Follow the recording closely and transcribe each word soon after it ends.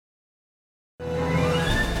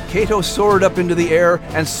Cato soared up into the air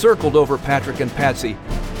and circled over Patrick and Patsy.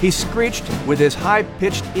 He screeched with his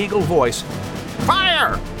high-pitched eagle voice,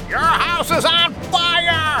 "Fire! Your house is on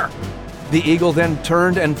fire!" The eagle then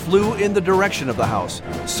turned and flew in the direction of the house,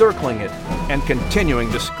 circling it and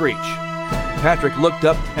continuing to screech. Patrick looked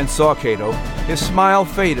up and saw Cato. His smile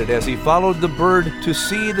faded as he followed the bird to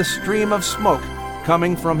see the stream of smoke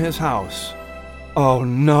coming from his house. Oh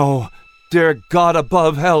no! Dear God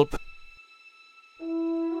above, help!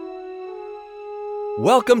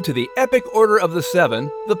 Welcome to the Epic Order of the Seven,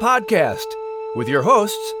 the podcast, with your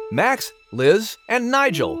hosts, Max, Liz, and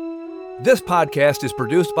Nigel. This podcast is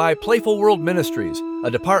produced by Playful World Ministries, a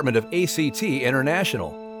department of ACT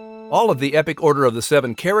International. All of the Epic Order of the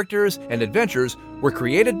Seven characters and adventures were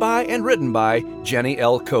created by and written by Jenny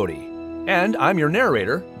L. Cody. And I'm your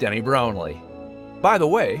narrator, Denny Brownlee. By the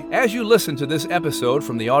way, as you listen to this episode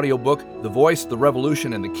from the audiobook The Voice, the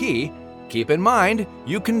Revolution, and the Key, keep in mind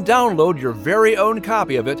you can download your very own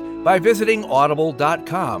copy of it by visiting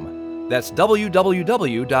audible.com. That's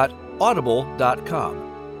www.audible.com.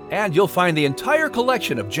 And you'll find the entire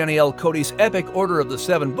collection of Jenny L. Cody's Epic Order of the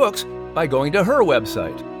Seven books by going to her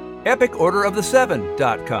website,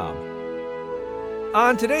 epicorderaoftheseven.com.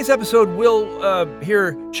 On today's episode, we'll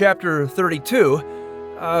hear Chapter 32.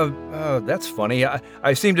 That's funny.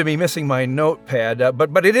 I seem to be missing my notepad,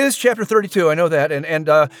 but it is Chapter 32, I know that. And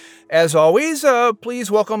as always,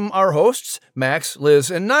 please welcome our hosts, Max,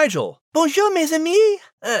 Liz, and Nigel. Bonjour, mes amis.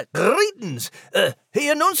 Greetings. Hey,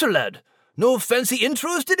 announcer lad. No fancy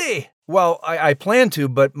intros today? Well, I plan to,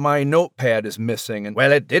 but my notepad is missing. And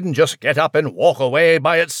Well, it didn't just get up and walk away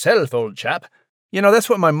by itself, old chap. you know, that's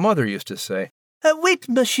what my mother used to say. Wait,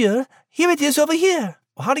 monsieur. Here it is over here.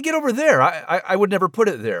 How'd it get over there? I would never put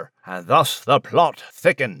it there. And thus the plot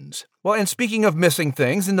thickens. Well, and speaking of missing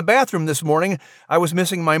things, in the bathroom this morning, I was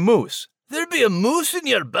missing my moose. There be a moose in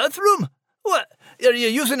your bathroom? What, are you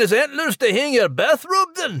using his antlers to hang your bathrobe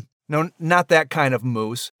then? No, not that kind of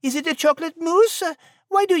moose. Is it a chocolate mousse?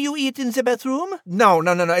 Why do you eat in the bathroom? No.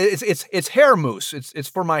 It's hair mousse. It's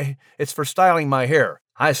for styling my hair.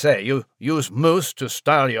 I say, you use mousse to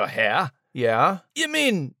style your hair? Yeah? You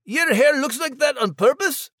mean your hair looks like that on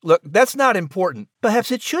purpose? Look, that's not important. Perhaps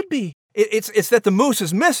it should be. It's that the moose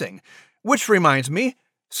is missing. Which reminds me,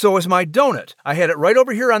 so is my donut. I had it right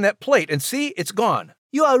over here on that plate, and see, it's gone.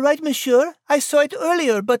 You are right, monsieur. I saw it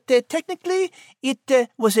earlier, but technically, it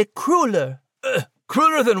was a cruller.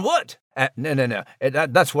 Crueler than what? No.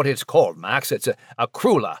 That's what it's called, Max. It's a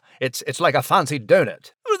cruller. It's like a fancy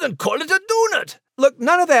donut. Well, then call it a donut. Look,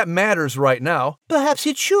 none of that matters right now. Perhaps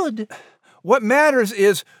it should. What matters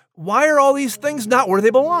is, why are all these things not where they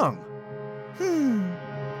belong?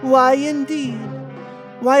 Why indeed?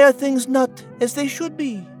 Why are things not as they should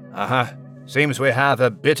be? Seems we have a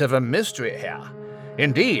bit of a mystery here.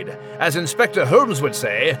 Indeed, as Inspector Holmes would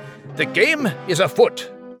say, the game is afoot.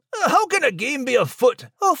 How can a game be afoot?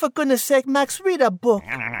 Oh, for goodness sake, Max, read a book.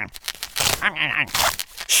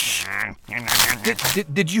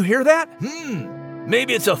 Did you hear that?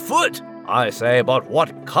 Maybe it's a foot. I say, but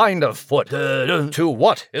what kind of foot? To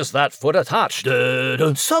what is that foot attached?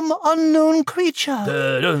 Some unknown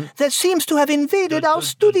creature that seems to have invaded our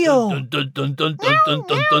studio. All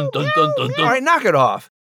right, knock it off.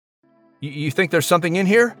 You think there's something in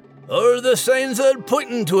here? Or the signs are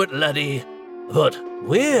pointing to it, laddie. But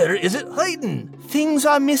where is it hiding? Things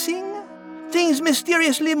are missing? Things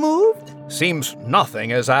mysteriously moved? Seems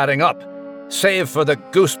nothing is adding up, save for the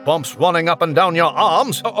goosebumps running up and down your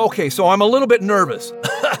arms. Okay, so I'm a little bit nervous.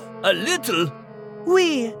 A little?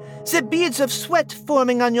 Oui, the beads of sweat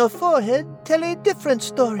forming on your forehead tell a different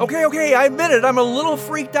story. Okay, I admit it. I'm a little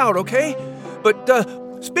freaked out, okay?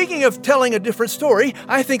 But, speaking of telling a different story,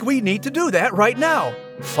 I think we need to do that right now.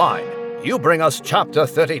 Fine. You bring us Chapter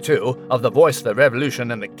 32 of The Voice, the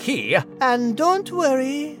Revolution, and the Key. And don't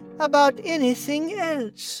worry about anything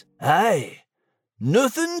else. Aye.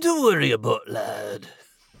 Nothing to worry about, lad.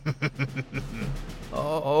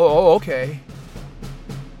 Okay.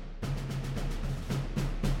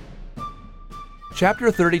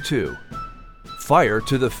 Chapter 32. Fire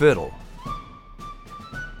to the Fiddle.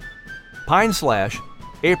 Pine Slash,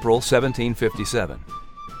 April 1757.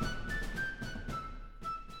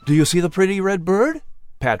 Do you see the pretty red bird?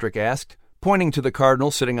 Patrick asked, pointing to the cardinal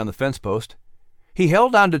sitting on the fence post. He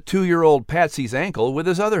held on to 2-year-old Patsy's ankle with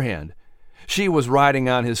his other hand. She was riding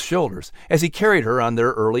on his shoulders as he carried her on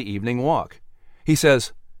their early evening walk. He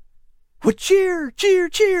says, "Well, cheer, cheer,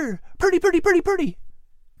 cheer! Purty, purty, purty, purty!"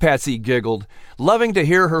 Patsy giggled, loving to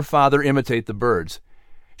hear her father imitate the birds.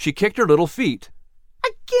 She kicked her little feet.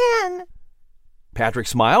 Again! Patrick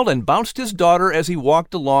smiled and bounced his daughter as he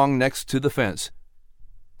walked along next to the fence.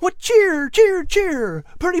 What cheer, cheer, cheer!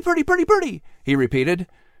 Purdy, purdy, purdy, purdy, he repeated.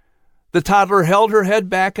 The toddler held her head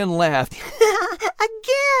back and laughed.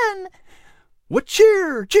 Again! What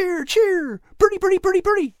cheer, cheer, cheer! Purdy, purdy, purdy,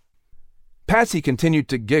 purdy! Patsy continued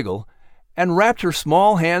to giggle and wrapped her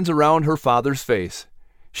small hands around her father's face.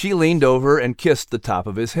 She leaned over and kissed the top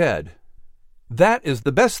of his head. That is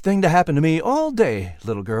the best thing to happen to me all day,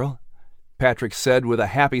 little girl, Patrick said with a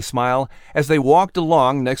happy smile as they walked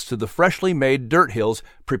along next to the freshly made dirt hills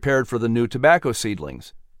prepared for the new tobacco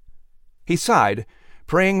seedlings. He sighed,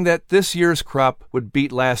 praying that this year's crop would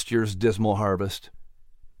beat last year's dismal harvest.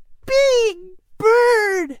 Big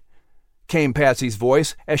bird! Came Patsy's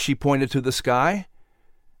voice as she pointed to the sky.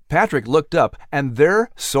 Patrick looked up, and there,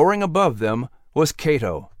 soaring above them, was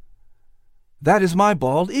Cato. That is my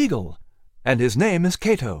bald eagle, and his name is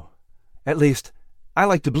Cato. At least, I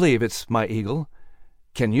like to believe it's my eagle.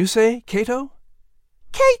 Can you say Cato?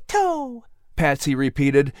 Cato! Patsy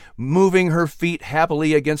repeated, moving her feet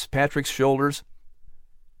happily against Patrick's shoulders.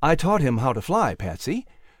 I taught him how to fly, Patsy.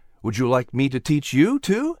 Would you like me to teach you,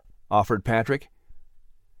 too? Offered Patrick.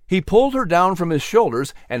 He pulled her down from his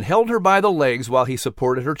shoulders and held her by the legs while he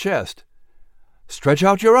supported her chest. Stretch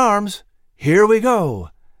out your arms. Here we go.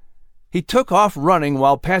 He took off running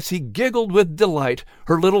while Patsy giggled with delight,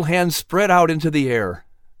 her little hands spread out into the air.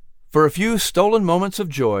 For a few stolen moments of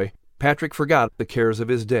joy, Patrick forgot the cares of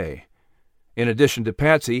his day. In addition to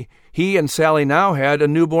Patsy, he and Sally now had a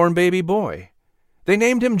newborn baby boy. They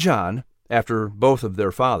named him John, after both of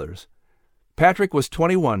their fathers. Patrick was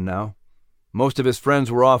 21 now. Most of his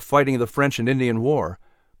friends were off fighting the French and Indian War.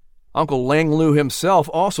 Uncle Lang Lu himself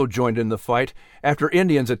also joined in the fight after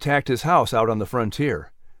Indians attacked his house out on the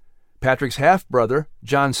frontier. Patrick's half-brother,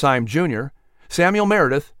 John Syme Jr., Samuel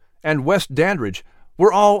Meredith, and Wes Dandridge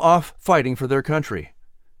were all off fighting for their country.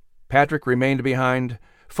 Patrick remained behind,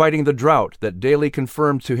 fighting the drought that daily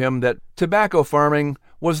confirmed to him that tobacco farming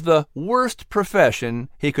was the worst profession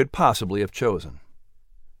he could possibly have chosen.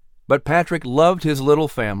 But Patrick loved his little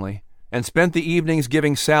family and spent the evenings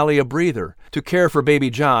giving Sally a breather to care for baby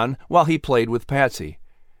John while he played with Patsy.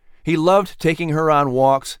 He loved taking her on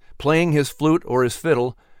walks, playing his flute or his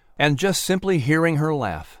fiddle, and just simply hearing her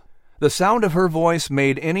laugh. The sound of her voice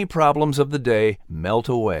made any problems of the day melt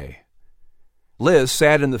away. Liz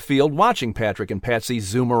sat in the field watching Patrick and Patsy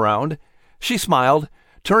zoom around. She smiled,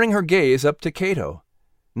 turning her gaze up to Cato.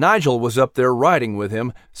 Nigel was up there riding with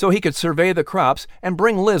him so he could survey the crops and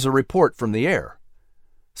bring Liz a report from the air.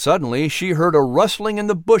 Suddenly she heard a rustling in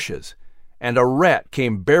the bushes, and a rat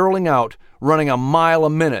came barreling out, running a mile a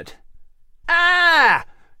minute. "Ah!"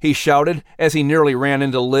 he shouted as he nearly ran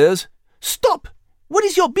into Liz. Stop! What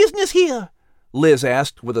is your business here? Liz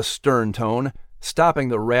asked with a stern tone, stopping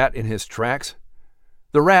the rat in his tracks.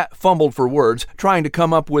 The rat fumbled for words, trying to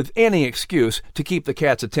come up with any excuse to keep the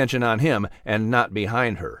cat's attention on him and not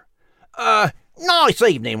behind her. Nice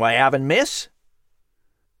evening we're having, miss."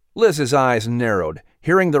 Liz's eyes narrowed,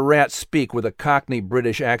 hearing the rat speak with a Cockney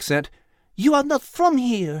British accent. You are not from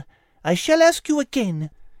here. I shall ask you again.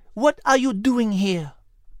 What are you doing here?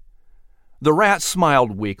 The rat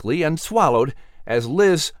smiled weakly and swallowed as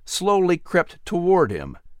Liz slowly crept toward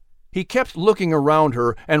him. He kept looking around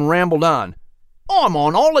her and rambled on. "I'm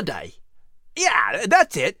on holiday. Yeah,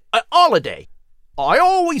 that's it, a holiday. I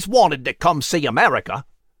always wanted to come see America."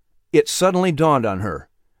 It suddenly dawned on her.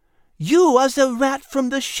 You are the rat from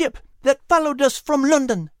the ship that followed us from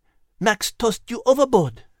London. Max tossed you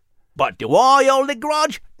overboard. But do I hold a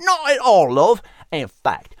grudge? Not at all, love. In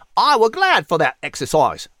fact, I were glad for that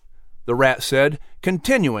exercise, the rat said,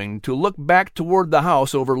 continuing to look back toward the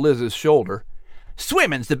house over Liz's shoulder.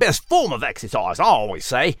 Swimming's the best form of exercise, I always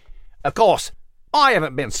say. Of course, I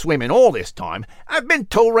haven't been swimming all this time. I've been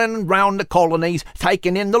touring round the colonies,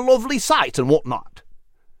 taking in the lovely sights and whatnot.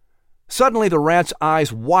 Suddenly the rat's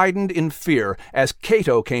eyes widened in fear as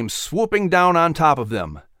Cato came swooping down on top of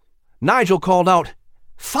them. Nigel called out,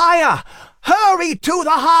 "Fire! Hurry to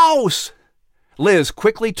the house!" Liz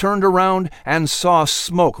quickly turned around and saw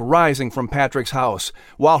smoke rising from Patrick's house.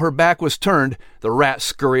 While her back was turned, the rat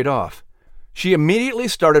scurried off. She immediately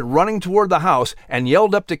started running toward the house and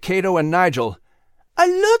yelled up to Cato and Nigel,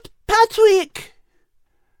 "Alert, Patrick!"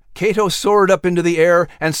 Cato soared up into the air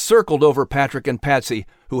and circled over Patrick and Patsy,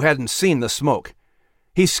 who hadn't seen the smoke.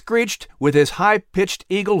 He screeched with his high-pitched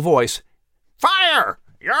eagle voice, "Fire!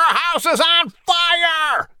 Your house is on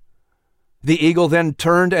fire!" The eagle then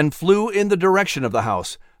turned and flew in the direction of the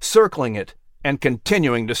house, circling it and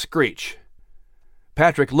continuing to screech.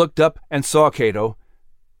 Patrick looked up and saw Cato.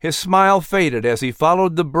 His smile faded as he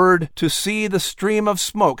followed the bird to see the stream of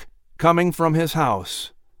smoke coming from his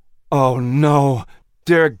house. "Oh, no!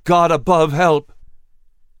 Dear God above, help!"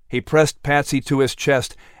 He pressed Patsy to his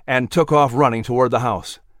chest and took off running toward the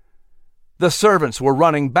house. The servants were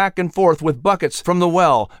running back and forth with buckets from the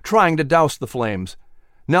well, trying to douse the flames.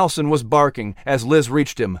 Nelson was barking as Liz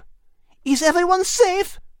reached him. Is everyone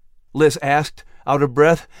safe? Liz asked, out of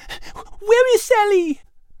breath. Where is Sally?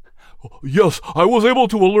 Yes, I was able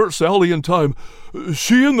to alert Sally in time.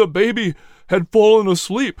 She and the baby had fallen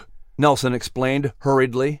asleep, Nelson explained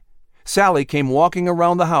hurriedly. Sally came walking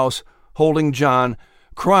around the house, holding John,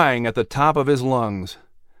 crying at the top of his lungs.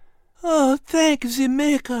 Oh, thank the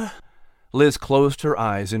Maker. Liz closed her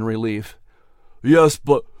eyes in relief. Yes,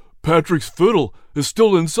 but Patrick's fiddle is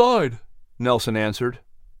still inside, Nelson answered.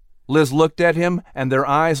 Liz looked at him, and their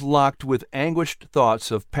eyes locked with anguished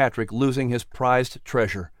thoughts of Patrick losing his prized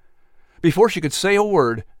treasure. Before she could say a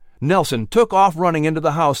word, Nelson took off running into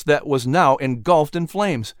the house that was now engulfed in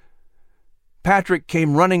flames. Patrick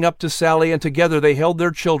came running up to Sally, and together they held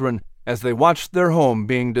their children as they watched their home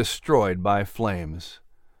being destroyed by flames.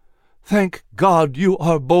 Thank God you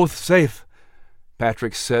are both safe,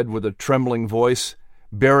 Patrick said with a trembling voice,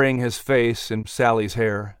 burying his face in Sally's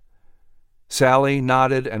hair. Sally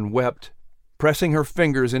nodded and wept, pressing her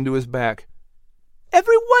fingers into his back.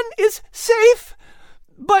 Everyone is safe,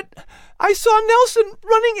 but I saw Nelson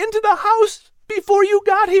running into the house before you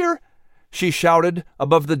got here, she shouted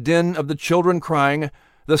above the din of the children crying,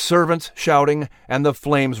 the servants shouting, and the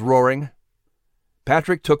flames roaring.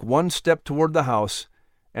 Patrick took one step toward the house,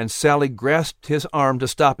 and Sally grasped his arm to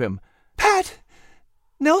stop him. Pat,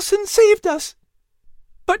 Nelson saved us,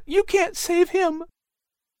 but you can't save him.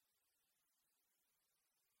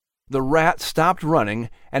 The rat stopped running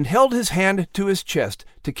and held his hand to his chest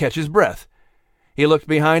to catch his breath. He looked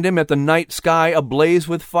behind him at the night sky ablaze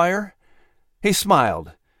with fire. He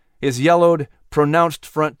smiled, his yellowed, pronounced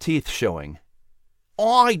front teeth showing.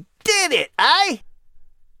 I did it, eh?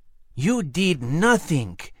 You did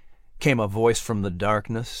nothing, came a voice from the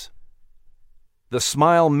darkness. The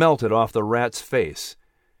smile melted off the rat's face.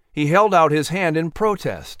 He held out his hand in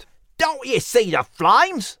protest. Don't you see the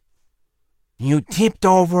flames? You tipped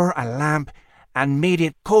over a lamp and made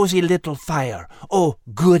it cozy little fire. Oh,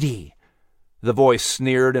 goody. The voice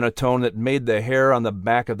sneered in a tone that made the hair on the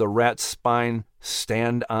back of the rat's spine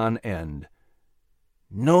stand on end.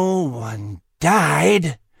 No one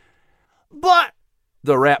died. But,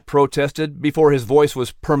 the rat protested before his voice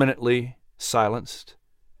was permanently silenced.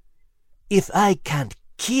 If I can't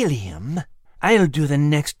kill him, I'll do the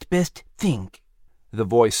next best thing, the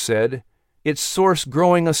voice said, its source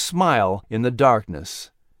growing a smile in the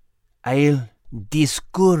darkness. I'll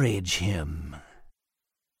discourage him.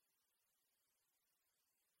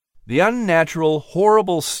 The unnatural,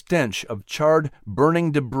 horrible stench of charred,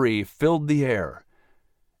 burning debris filled the air.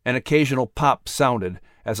 An occasional pop sounded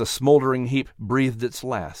as a smoldering heap breathed its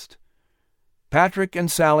last. Patrick and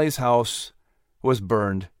Sally's house was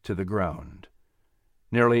burned to the ground.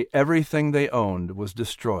 Nearly everything they owned was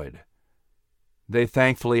destroyed. They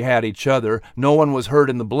thankfully had each other. No one was hurt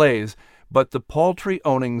in the blaze, but the paltry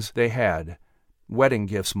ownings they had, wedding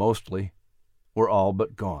gifts mostly, were all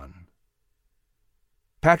but gone.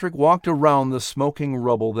 Patrick walked around the smoking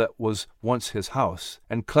rubble that was once his house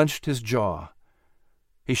and clenched his jaw.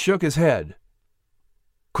 He shook his head.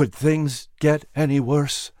 Could things get any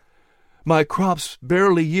worse? My crops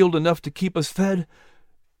barely yield enough to keep us fed.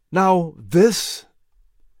 Now this?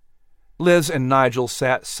 Liz and Nigel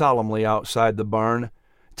sat solemnly outside the barn,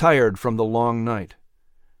 tired from the long night.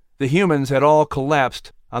 The humans had all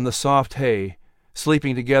collapsed on the soft hay,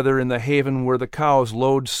 sleeping together in the haven where the cows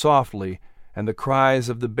lowed softly and the cries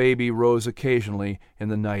of the baby rose occasionally in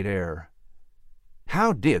the night air.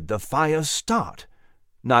 How did the fires start?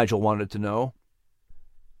 Nigel wanted to know.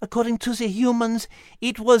 According to the humans,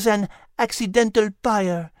 it was an accidental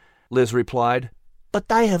fire, Liz replied. But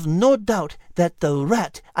I have no doubt that the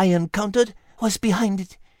rat I encountered was behind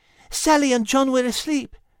it. Sally and John were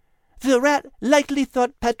asleep. The rat likely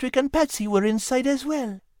thought Patrick and Patsy were inside as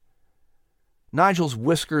well. Nigel's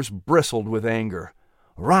whiskers bristled with anger.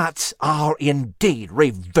 Rats are indeed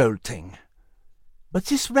revolting. But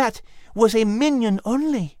this rat was a minion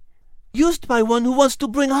only, used by one who wants to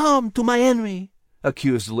bring harm to my Henry,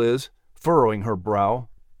 accused Liz, furrowing her brow.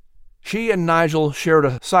 She and Nigel shared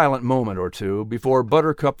a silent moment or two before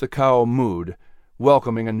Buttercup the cow mooed,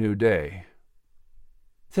 welcoming a new day.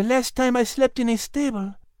 The last time I slept in a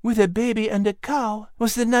stable with a baby and a cow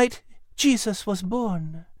was the night Jesus was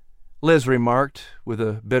born, Liz remarked with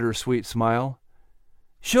a bittersweet smile.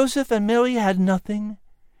 Joseph and Mary had nothing,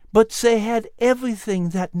 but they had everything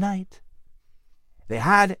that night. They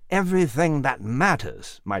had everything that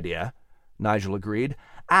matters, my dear, Nigel agreed,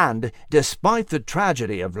 and despite the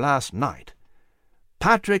tragedy of last night,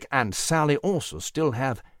 Patrick and Sally also still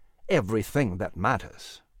have everything that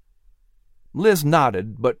matters. Liz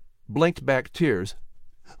nodded, but blinked back tears.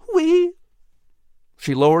 We,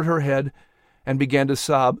 She lowered her head and began to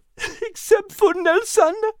sob. except for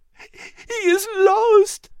Nelson, he is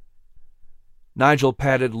lost. Nigel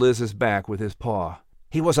patted Liz's back with his paw.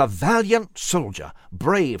 He was a valiant soldier,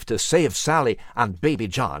 brave to save Sally and baby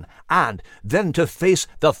John, and then to face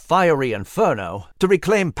the fiery inferno to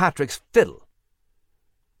reclaim Patrick's fiddle.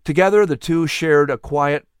 Together the two shared a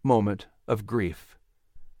quiet moment of grief.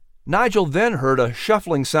 Nigel then heard a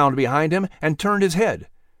shuffling sound behind him and turned his head.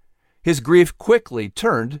 His grief quickly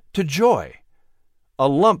turned to joy. A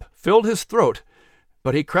lump filled his throat,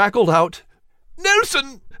 but he crackled out,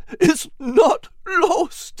 Nelson is not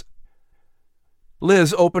lost.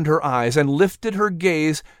 Liz opened her eyes and lifted her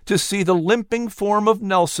gaze to see the limping form of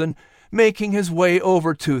Nelson making his way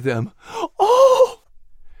over to them. Oh!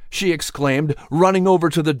 She exclaimed, running over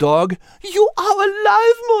to the dog. You are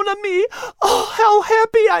alive, mon ami! Oh, how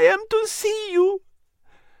happy I am to see you!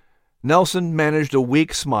 Nelson managed a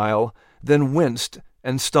weak smile, then winced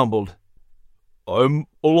and stumbled. I'm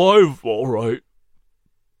alive, all right.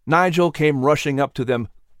 Nigel came rushing up to them.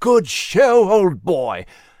 Good show, old boy!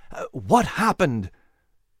 What happened?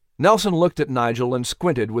 Nelson looked at Nigel and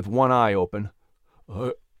squinted with one eye open.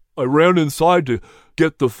 I ran inside to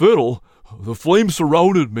get the fiddle. The flames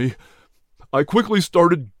surrounded me. I quickly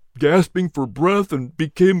started gasping for breath and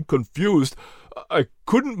became confused. I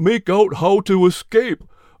couldn't make out how to escape.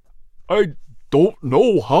 I don't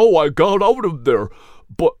know how I got out of there,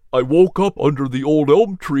 but I woke up under the old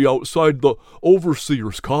elm tree outside the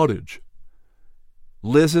overseer's cottage.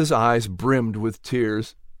 Liz's eyes brimmed with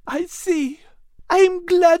tears. I see. I am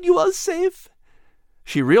glad you are safe.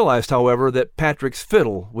 She realized, however, that Patrick's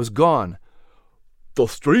fiddle was gone. The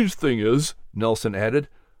strange thing is, Nelson added,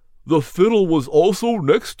 the fiddle was also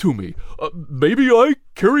next to me. Maybe I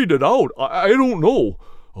carried it out. I don't know.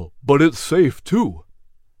 But it's safe, too.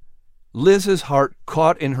 Liz's heart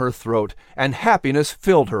caught in her throat, and happiness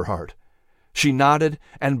filled her heart. She nodded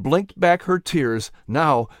and blinked back her tears,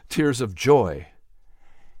 now tears of joy.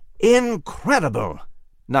 Incredible!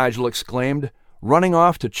 Nigel exclaimed, running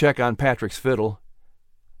off to check on Patrick's fiddle.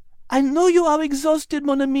 I know you are exhausted,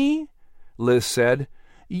 mon ami, Liz said.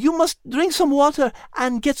 You must drink some water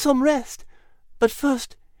and get some rest. But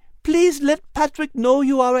first, please let Patrick know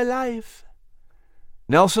you are alive.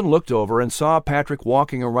 Nelson looked over and saw Patrick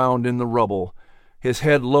walking around in the rubble, his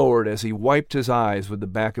head lowered as he wiped his eyes with the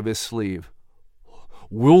back of his sleeve.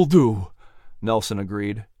 Will do, Nelson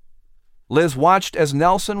agreed. Liz watched as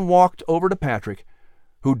Nelson walked over to Patrick,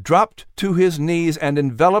 who dropped to his knees and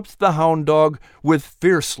enveloped the hound dog with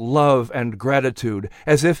fierce love and gratitude,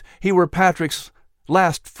 as if he were Patrick's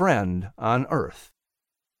last friend on earth.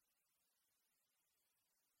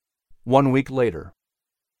 1 week later.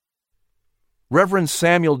 Reverend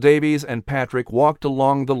Samuel Davies and Patrick walked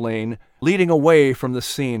along the lane, leading away from the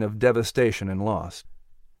scene of devastation and loss.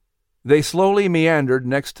 They slowly meandered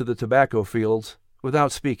next to the tobacco fields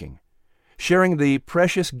without speaking, sharing the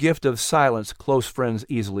precious gift of silence close friends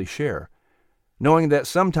easily share, knowing that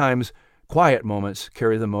sometimes quiet moments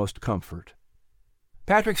carry the most comfort.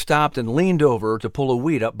 Patrick stopped and leaned over to pull a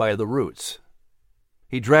weed up by the roots.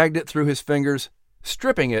 He dragged it through his fingers,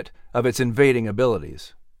 stripping it of its invading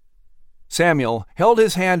abilities. Samuel held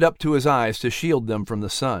his hand up to his eyes to shield them from the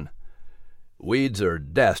sun. Weeds are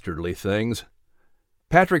dastardly things.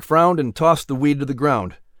 Patrick frowned and tossed the weed to the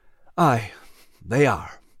ground. Aye, they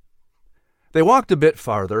are. They walked a bit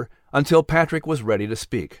farther until Patrick was ready to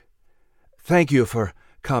speak. Thank you for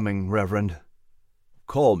coming, Reverend.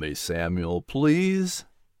 Call me Samuel, please,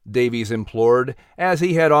 Davies implored, as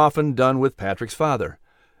he had often done with Patrick's father.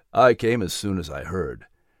 I came as soon as I heard.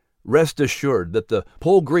 Rest assured that the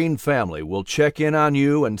Polgreen family will check in on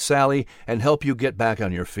you and Sally and help you get back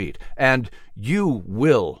on your feet. And you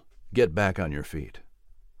will get back on your feet.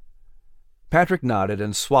 Patrick nodded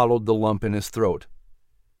and swallowed the lump in his throat.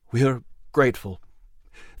 We're grateful.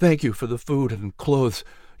 Thank you for the food and clothes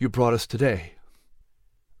you brought us today.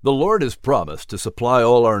 The Lord has promised to supply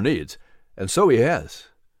all our needs, and so He has.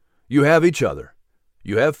 You have each other,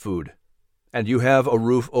 you have food, and you have a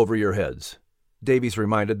roof over your heads, Davies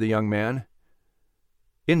reminded the young man.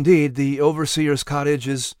 Indeed, the overseer's cottage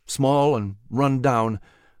is small and run down,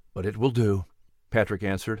 but it will do, Patrick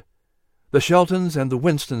answered. The Sheltons and the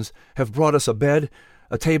Winstons have brought us a bed,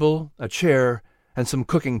 a table, a chair, and some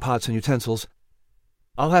cooking pots and utensils.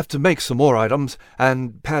 I'll have to make some more items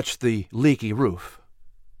and patch the leaky roof.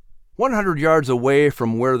 100 yards away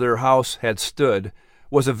from where their house had stood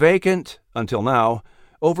was a vacant, until now,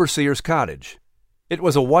 overseer's cottage. It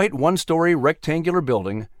was a white one-story rectangular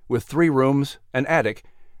building with 3 rooms, an attic,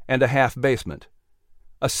 and a half-basement.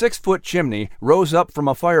 A 6-foot chimney rose up from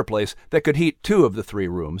a fireplace that could heat 2 of the 3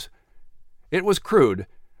 rooms. It was crude,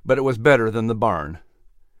 but it was better than the barn.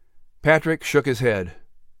 Patrick shook his head.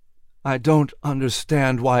 I don't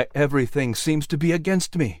understand why everything seems to be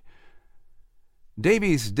against me.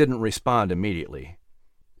 Davies didn't respond immediately.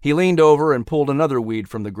 He leaned over and pulled another weed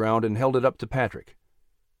from the ground and held it up to Patrick.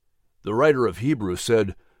 The writer of Hebrews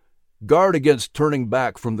said, "Guard against turning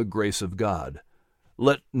back from the grace of God.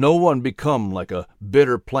 Let no one become like a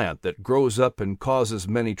bitter plant that grows up and causes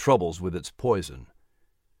many troubles with its poison."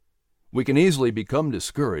 We can easily become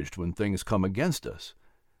discouraged when things come against us,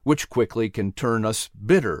 which quickly can turn us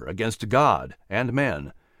bitter against God and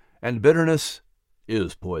men, and bitterness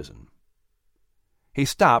is poison. He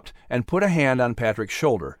stopped and put a hand on Patrick's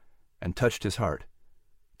shoulder and touched his heart.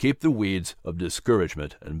 Keep the weeds of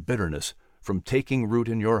discouragement and bitterness from taking root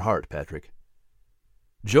in your heart, Patrick.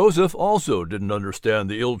 Joseph also didn't understand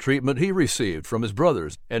the ill treatment he received from his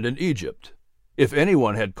brothers and in Egypt. If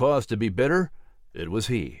anyone had cause to be bitter, it was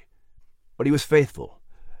he. But he was faithful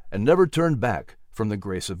and never turned back from the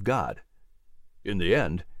grace of God. In the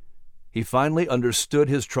end, he finally understood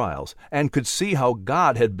his trials and could see how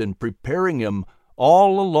God had been preparing him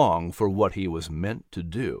all along for what he was meant to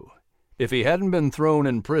do. If he hadn't been thrown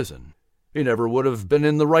in prison, he never would have been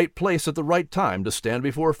in the right place at the right time to stand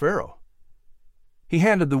before Pharaoh. He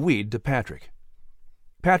handed the weed to Patrick.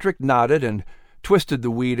 Patrick nodded and twisted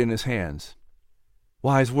the weed in his hands.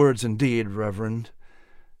 Wise words indeed, Reverend.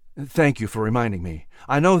 Thank you for reminding me.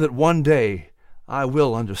 I know that one day I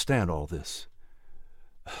will understand all this.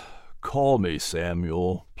 Call me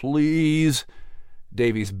Samuel, please,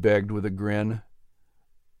 Davies begged with a grin.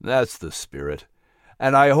 That's the spirit,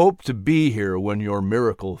 and I hope to be here when your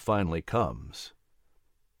miracle finally comes.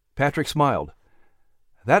 Patrick smiled.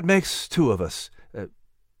 That makes 2 of us,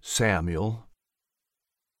 Samuel.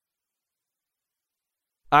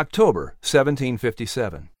 October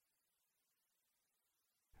 1757.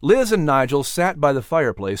 Liz and Nigel sat by the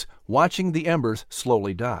fireplace watching the embers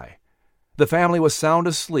slowly die. The family was sound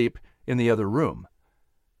asleep in the other room.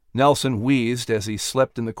 Nelson wheezed as he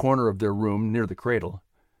slept in the corner of their room near the cradle.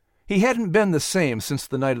 He hadn't been the same since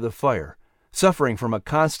the night of the fire, suffering from a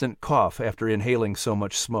constant cough after inhaling so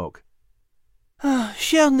much smoke.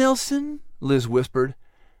 Cher Nelson, Liz whispered,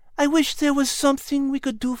 I wish there was something we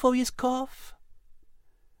could do for his cough.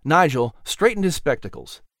 Nigel straightened his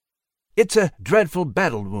spectacles. It's a dreadful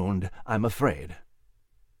battle wound, I'm afraid.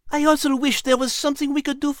 I also wish there was something we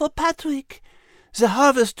could do for Patrick. The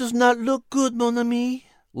harvest does not look good, mon ami,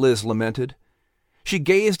 Liz lamented. She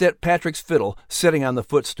gazed at Patrick's fiddle sitting on the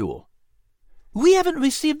footstool. We haven't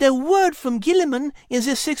received a word from Gilliman in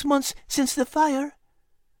the 6 months since the fire.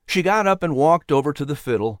 She got up and walked over to the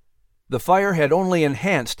fiddle. The fire had only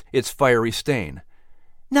enhanced its fiery stain.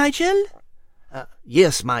 Nigel?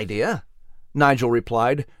 Yes, my dear, Nigel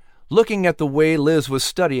replied, looking at the way Liz was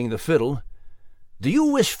studying the fiddle. Do you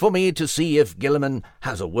wish for me to see if Gilliman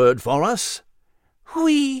has a word for us?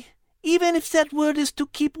 Oui, even if that word is to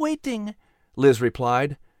keep waiting, Liz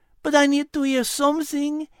replied. But I need to hear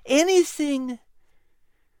something, anything.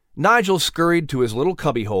 Nigel scurried to his little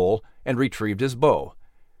cubbyhole and retrieved his bow.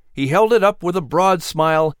 He held it up with a broad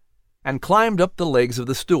smile and climbed up the legs of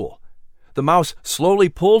the stool. The mouse slowly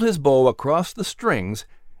pulled his bow across the strings,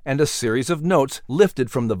 and a series of notes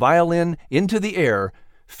lifted from the violin into the air,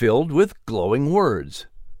 filled with glowing words.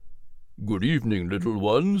 Good evening, little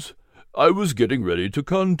ones. I was getting ready to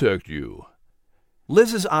contact you.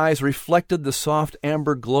 Liz's eyes reflected the soft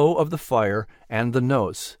amber glow of the fire and the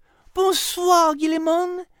notes. Bonsoir,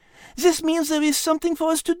 Gilliman. This means there is something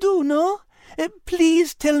for us to do, no?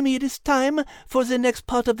 Please tell me it is time for the next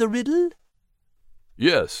part of the riddle.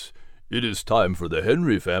 Yes, it is time for the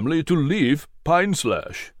Henry family to leave Pine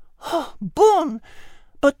Slash. Oh, bon!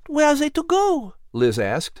 But where are they to go? Liz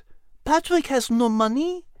asked. Patrick has no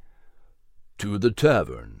money. To the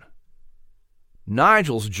tavern.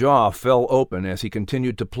 Nigel's jaw fell open as he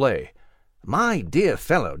continued to play. My dear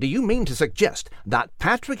fellow, do you mean to suggest that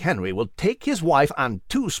Patrick Henry will take his wife and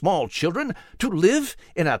 2 small children to live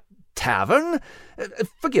in a tavern?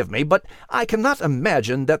 Forgive me, but I cannot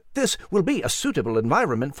imagine that this will be a suitable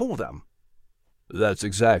environment for them. That's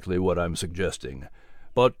exactly what I'm suggesting,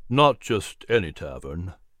 but not just any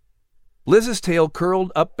tavern. Liz's tail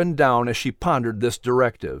curled up and down as she pondered this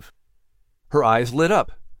directive. Her eyes lit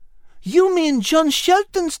up. You mean John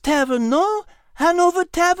Shelton's tavern, no? Hanover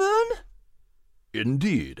Tavern?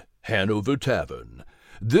 Indeed, Hanover Tavern.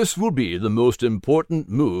 This will be the most important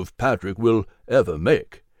move Patrick will ever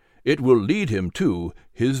make. It will lead him to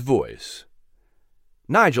his voice.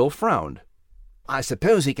 Nigel frowned. I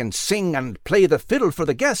suppose he can sing and play the fiddle for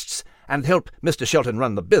the guests and help Mr. Shelton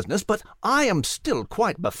run the business, but I am still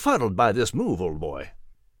quite befuddled by this move, old boy.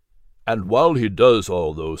 And while he does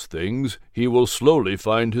all those things, he will slowly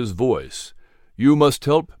find his voice. You must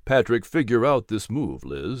help Patrick figure out this move,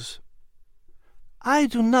 Liz. I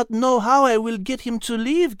do not know how I will get him to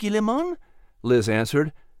leave, Guillemon, Liz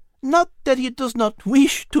answered. Not that he does not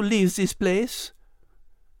wish to leave this place.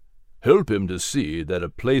 Help him to see that a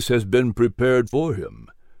place has been prepared for him.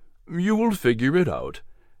 You will figure it out,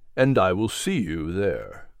 and I will see you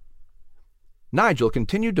there. Nigel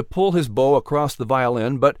continued to pull his bow across the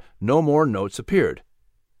violin, but no more notes appeared.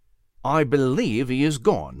 I believe he is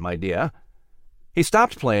gone, my dear. He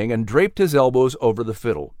stopped playing and draped his elbows over the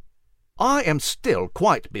fiddle. I am still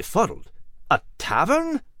quite befuddled. A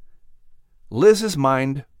tavern? Liz's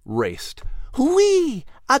mind raced. Oui,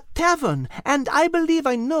 a tavern, and I believe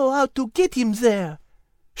I know how to get him there.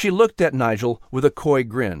 She looked at Nigel with a coy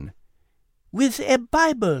grin. With a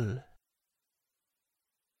Bible.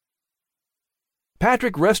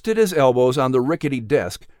 Patrick rested his elbows on the rickety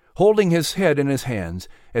desk, holding his head in his hands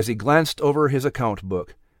as he glanced over his account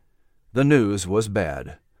book. The news was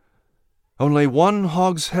bad. Only 1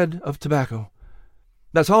 hogshead of tobacco.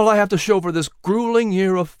 That's all I have to show for this grueling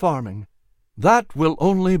year of farming. That will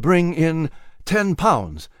only bring in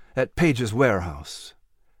 £10 at Page's warehouse.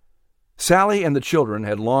 Sally and the children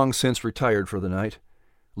had long since retired for the night.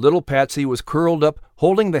 Little Patsy was curled up,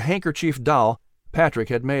 holding the handkerchief doll Patrick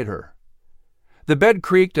had made her. The bed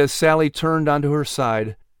creaked as Sally turned onto her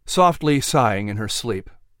side, softly sighing in her sleep.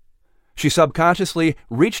 She subconsciously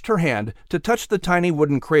reached her hand to touch the tiny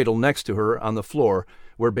wooden cradle next to her on the floor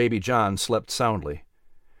where baby John slept soundly.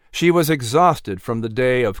 She was exhausted from the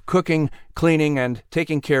day of cooking, cleaning, and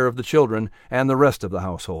taking care of the children and the rest of the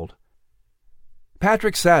household.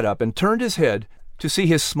 Patrick sat up and turned his head to see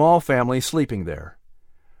his small family sleeping there.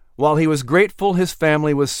 While he was grateful his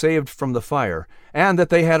family was saved from the fire and that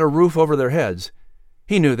they had a roof over their heads,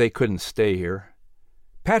 he knew they couldn't stay here.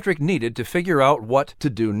 Patrick needed to figure out what to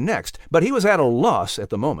do next, but he was at a loss at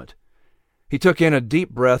the moment. He took in a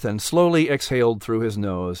deep breath and slowly exhaled through his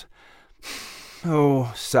nose.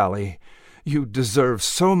 Oh, Sally, you deserve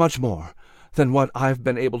so much more than what I've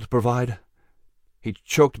been able to provide. He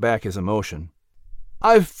choked back his emotion.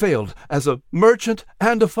 I've failed as a merchant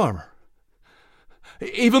and a farmer.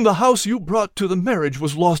 Even the house you brought to the marriage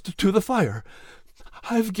was lost to the fire.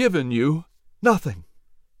 I've given you nothing.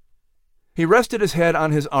 He rested his head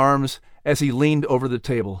on his arms as he leaned over the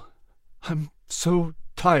table. I'm so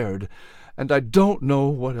tired, and I don't know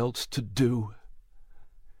what else to do.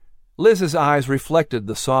 Liz's eyes reflected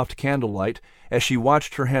the soft candlelight as she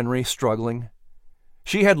watched her Henry struggling.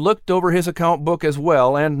 She had looked over his account book as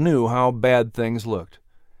well and knew how bad things looked.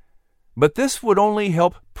 But this would only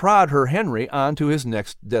help prod her Henry on to his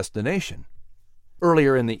next destination.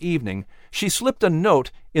 Earlier in the evening, she slipped a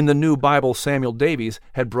note in the new Bible Samuel Davies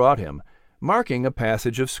had brought him, marking a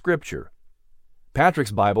passage of Scripture.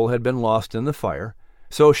 Patrick's Bible had been lost in the fire,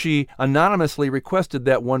 so she anonymously requested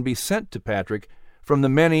that one be sent to Patrick from the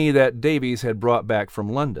many that Davies had brought back from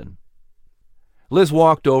London. Liz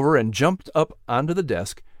walked over and jumped up onto the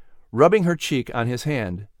desk, rubbing her cheek on his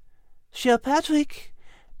hand. Sir Patrick,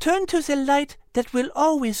 turn to the light that will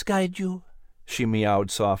always guide you, she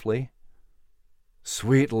meowed softly.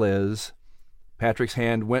 Sweet Liz. Patrick's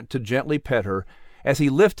hand went to gently pet her as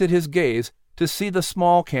he lifted his gaze to see the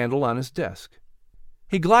small candle on his desk.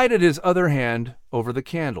 He glided his other hand over the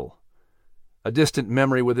candle. A distant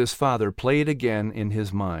memory with his father played again in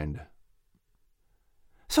his mind.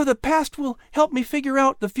 So the past will help me figure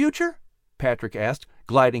out the future? Patrick asked,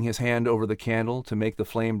 gliding his hand over the candle to make the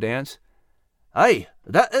flame dance. Aye,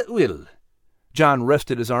 that it will. John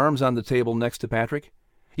rested his arms on the table next to Patrick.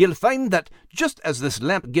 You'll find that just as this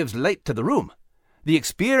lamp gives light to the room, the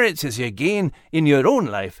experiences you gain in your own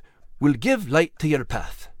life will give light to your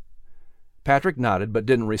path. Patrick nodded but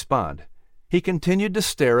didn't respond. He continued to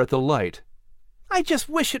stare at the light. I just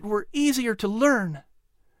wish it were easier to learn.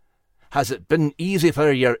 Has it been easy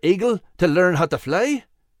for your eagle to learn how to fly?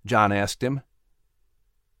 John asked him.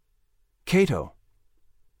 Cato.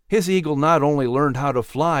 His eagle not only learned how to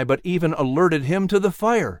fly, but even alerted him to the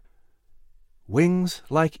fire. Wings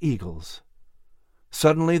like eagles.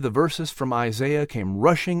 Suddenly the verses from Isaiah came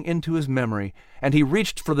rushing into his memory, and he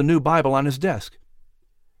reached for the new Bible on his desk.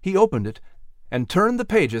 He opened it and turned the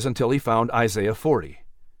pages until he found Isaiah 40.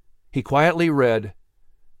 He quietly read,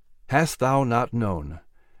 Hast thou not known,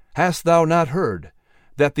 hast thou not heard,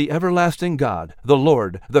 that the everlasting God, the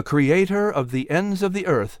Lord, the Creator of the ends of the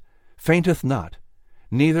earth, fainteth not,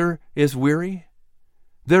 neither is weary?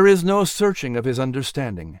 There is no searching of his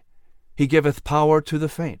understanding. He giveth power to the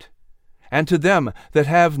faint, and to them that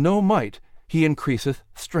have no might he increaseth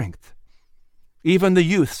strength. Even the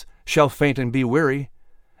youths shall faint and be weary,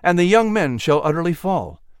 and the young men shall utterly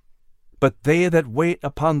fall. But they that wait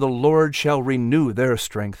upon the Lord shall renew their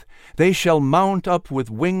strength. They shall mount up with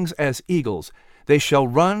wings as eagles. They shall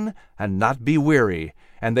run and not be weary,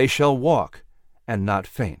 and they shall walk and not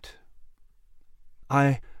faint.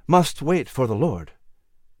 I must wait for the Lord,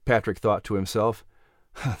 Patrick thought to himself.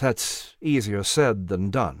 That's easier said than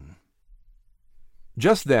done.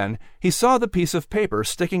 Just then he saw the piece of paper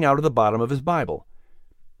sticking out of the bottom of his Bible.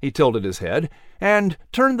 He tilted his head and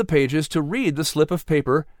turned the pages to read the slip of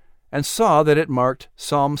paper, and saw that it marked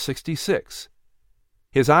Psalm 66.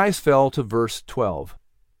 His eyes fell to verse 12.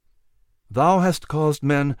 Thou hast caused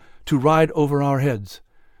men to ride over our heads.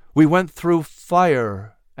 We went through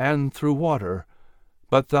fire and through water,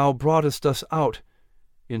 but thou broughtest us out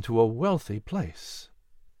into a wealthy place.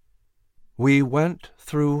 We went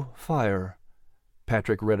through fire,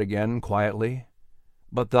 Patrick read again quietly,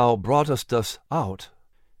 but thou broughtest us out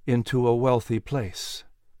into a wealthy place.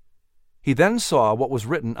 He then saw what was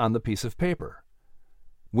written on the piece of paper.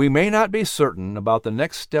 We may not be certain about the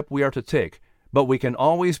next step we are to take, but we can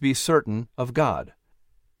always be certain of God.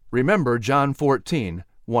 Remember John 14,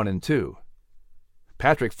 1 and 2.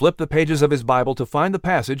 Patrick flipped the pages of his Bible to find the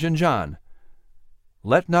passage in John.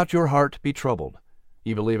 Let not your heart be troubled.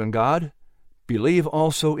 You believe in God? Believe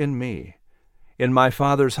also in me. In my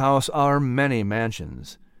Father's house are many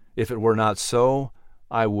mansions. If it were not so,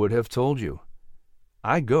 I would have told you.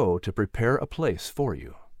 I go to prepare a place for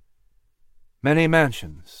you. Many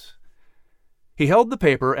mansions. He held the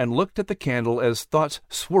paper and looked at the candle as thoughts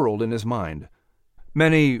swirled in his mind.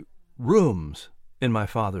 Many rooms in my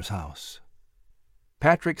Father's house.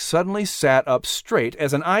 Patrick suddenly sat up straight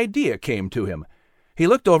as an idea came to him. He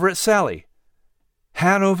looked over at Sally.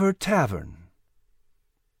 Hanover Tavern.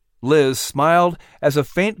 Liz smiled as a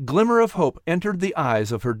faint glimmer of hope entered the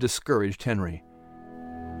eyes of her discouraged Henry.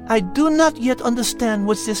 I do not yet understand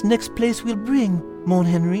what this next place will bring, mon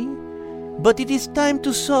Henry, but it is time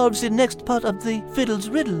to solve the next part of the fiddle's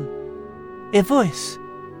riddle. A voice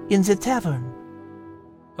in the tavern.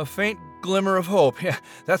 A faint glimmer of hope. Yeah,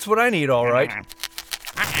 that's what I need, all right.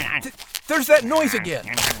 There's that noise again.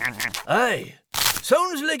 Aye,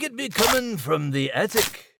 sounds like it be coming from the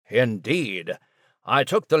attic. Indeed. I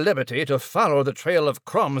took the liberty to follow the trail of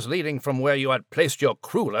crumbs leading from where you had placed your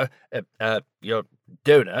cruller, your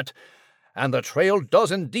donut, and the trail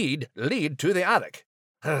does indeed lead to the attic.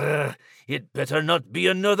 It better not be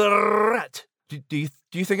another rat. Do you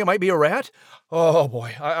think it might be a rat? Oh,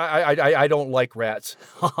 boy, I don't like rats.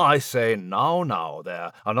 I say, now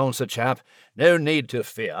there, announcer chap, no need to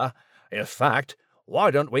fear. In fact,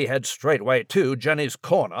 why don't we head straightway to Jenny's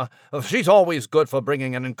corner? She's always good for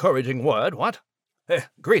bringing an encouraging word, what?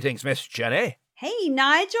 Greetings, Miss Jenny. Hey,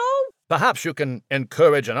 Nigel. Perhaps you can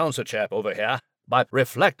encourage announcer chap over here by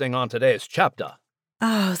reflecting on today's chapter.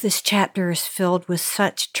 Oh, this chapter is filled with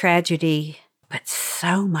such tragedy, but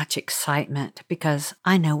so much excitement because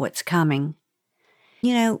I know what's coming.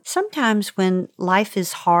 You know, sometimes when life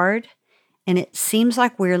is hard and it seems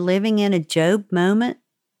like we're living in a Job moment,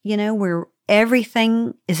 you know, where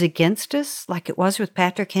everything is against us, like it was with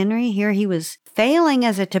Patrick Henry. Here he was failing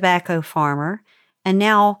as a tobacco farmer, and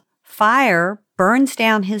now fire burns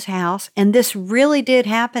down his house, and this really did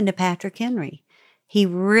happen to Patrick Henry. He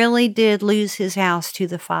really did lose his house to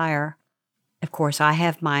the fire. Of course, I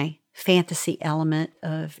have my fantasy element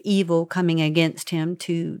of evil coming against him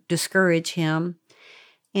to discourage him.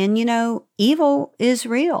 And, you know, evil is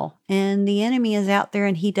real, and the enemy is out there,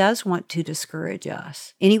 and he does want to discourage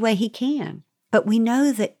us any way he can. But we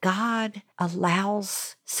know that God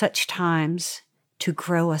allows such times to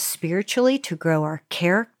grow us spiritually, to grow our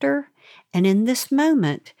character. And in this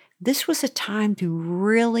moment, this was a time to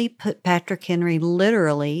really put Patrick Henry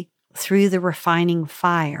literally through the refining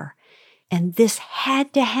fire. And this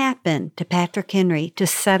had to happen to Patrick Henry to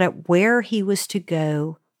set up where he was to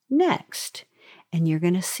go next. And you're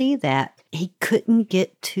going to see that he couldn't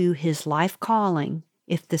get to his life calling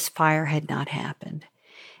if this fire had not happened.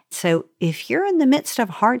 So if you're in the midst of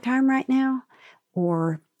a hard time right now,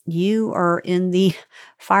 or you are in the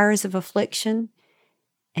fires of affliction,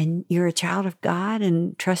 and you're a child of God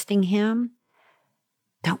and trusting Him,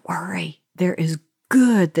 don't worry. There is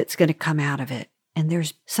good that's going to come out of it. And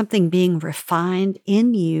there's something being refined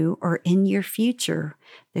in you or in your future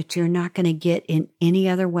that you're not going to get in any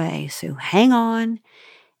other way. So hang on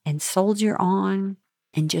and soldier on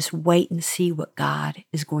and just wait and see what God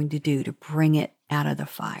is going to do to bring it out of the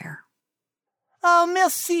fire. Oh,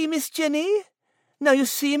 merci, Miss Jenny. Now you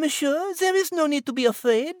see, monsieur, there is no need to be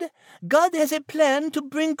afraid. God has a plan to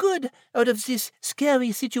bring good out of this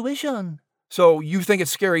scary situation. So you think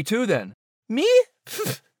it's scary too, then? Me?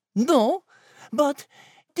 Pfft, no. But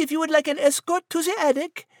if you would like an escort to the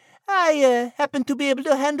attic, I happen to be able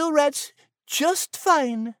to handle rats just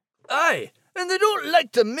fine. Aye, and they don't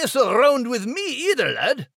like to mess around with me either,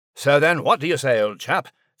 lad. So then, what do you say, old chap?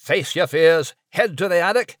 Face your fears, head to the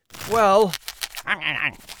attic? Well...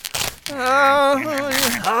 All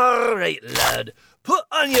right, lad. Put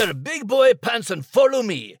on your big boy pants and follow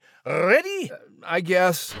me. Ready? I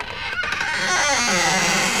guess.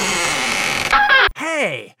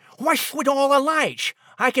 Hey, what's with all the lights?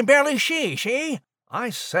 I can barely see? I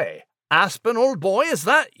say, Aspen, old boy, is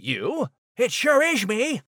that you? It sure is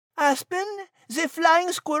me. Aspen, the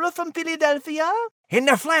flying squirrel from Philadelphia? In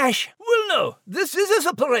the flesh. Well, no, this is a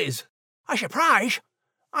surprise. A surprise?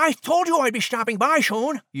 I told you I'd be stopping by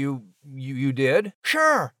soon. You did?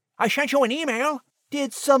 Sure. I sent you an email.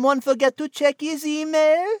 Did someone forget to check his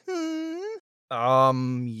email?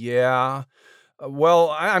 Yeah. Well,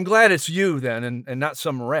 I'm glad it's you, then, and not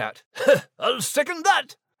some rat. I'll second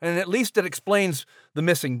that. And at least it explains the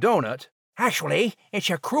missing donut. Actually, it's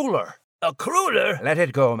a cruller. A cruller? Let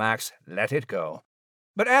it go, Max. Let it go.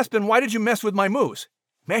 But Aspen, why did you mess with my mousse?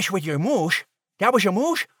 Mess with your mousse? That was a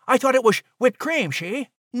mousse? I thought it was whipped cream, see?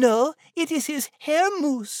 No, it is his hair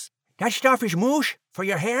mousse. That stuff is mousse for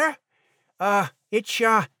your hair? It's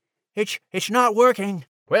not working.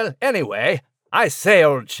 Well, anyway, I say,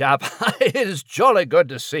 old chap, it is jolly good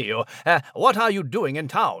to see you. What are you doing in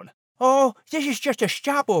town? Oh, this is just a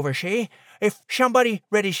stopover, see? If somebody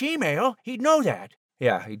read his email, he'd know that.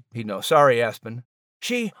 Yeah, he'd know. Sorry, Aspen.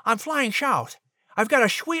 See, I'm flying south. I've got a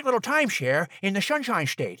sweet little timeshare in the Sunshine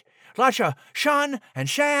State. Lots of sun and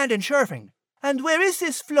sand and surfing. And where is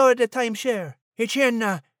this Florida timeshare? It's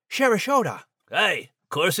in, Sarasota. Aye, of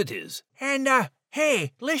course it is. And,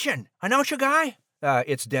 hey, listen, announcer guy?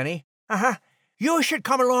 It's Denny. Uh-huh. You should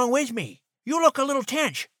come along with me. You look a little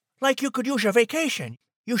tense, like you could use a vacation.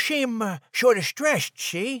 You seem, sort of stressed,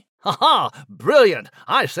 see? Ha-ha! Brilliant!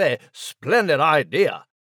 I say, splendid idea.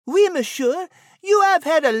 Oui, monsieur. You have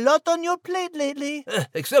had a lot on your plate lately.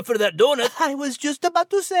 Except for that donut. I was just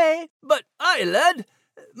about to say. But aye, lad.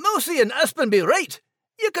 Mousie and Aspen be right.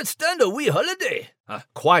 You could stand a wee holiday.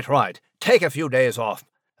 Quite right. Take a few days off.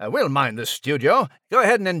 We'll mind this studio. Go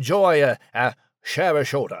ahead and enjoy,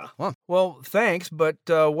 Sarasota. Huh? Well, thanks, but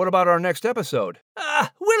what about our next episode?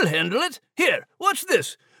 We'll handle it. Here, watch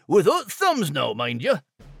this. Without thumbs now, mind you.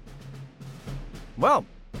 Well,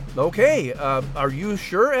 okay. Are you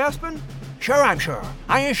sure, Aspen? Sure, I'm sure.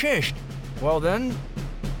 I insist. Well, then,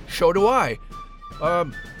 so do I.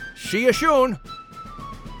 See you soon.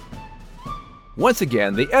 Once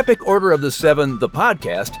again, the Epic Order of the Seven, the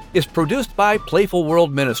podcast, is produced by Playful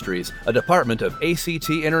World Ministries, a department of ACT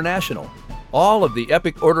International. All of the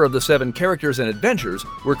Epic Order of the Seven characters and adventures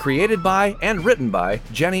were created by and written by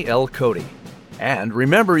Jenny L. Cody. And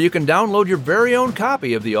remember, you can download your very own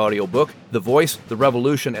copy of the audiobook, The Voice, The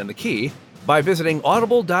Revolution, and the Key, by visiting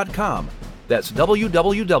audible.com. That's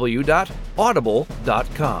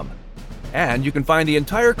www.audible.com. And you can find the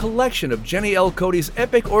entire collection of Jenny L. Cody's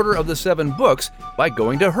Epic Order of the Seven books by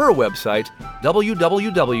going to her website,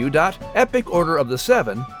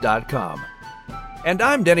 www.epicorderoftheseven.com. And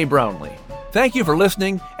I'm Denny Brownlee. Thank you for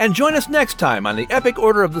listening, and join us next time on the Epic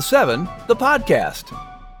Order of the Seven, the podcast.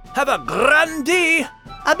 Have a grand day!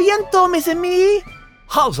 A bientôt, mes amis!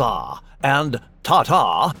 Huzzah! And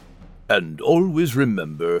ta-ta! And always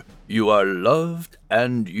remember, you are loved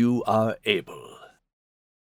and you are able.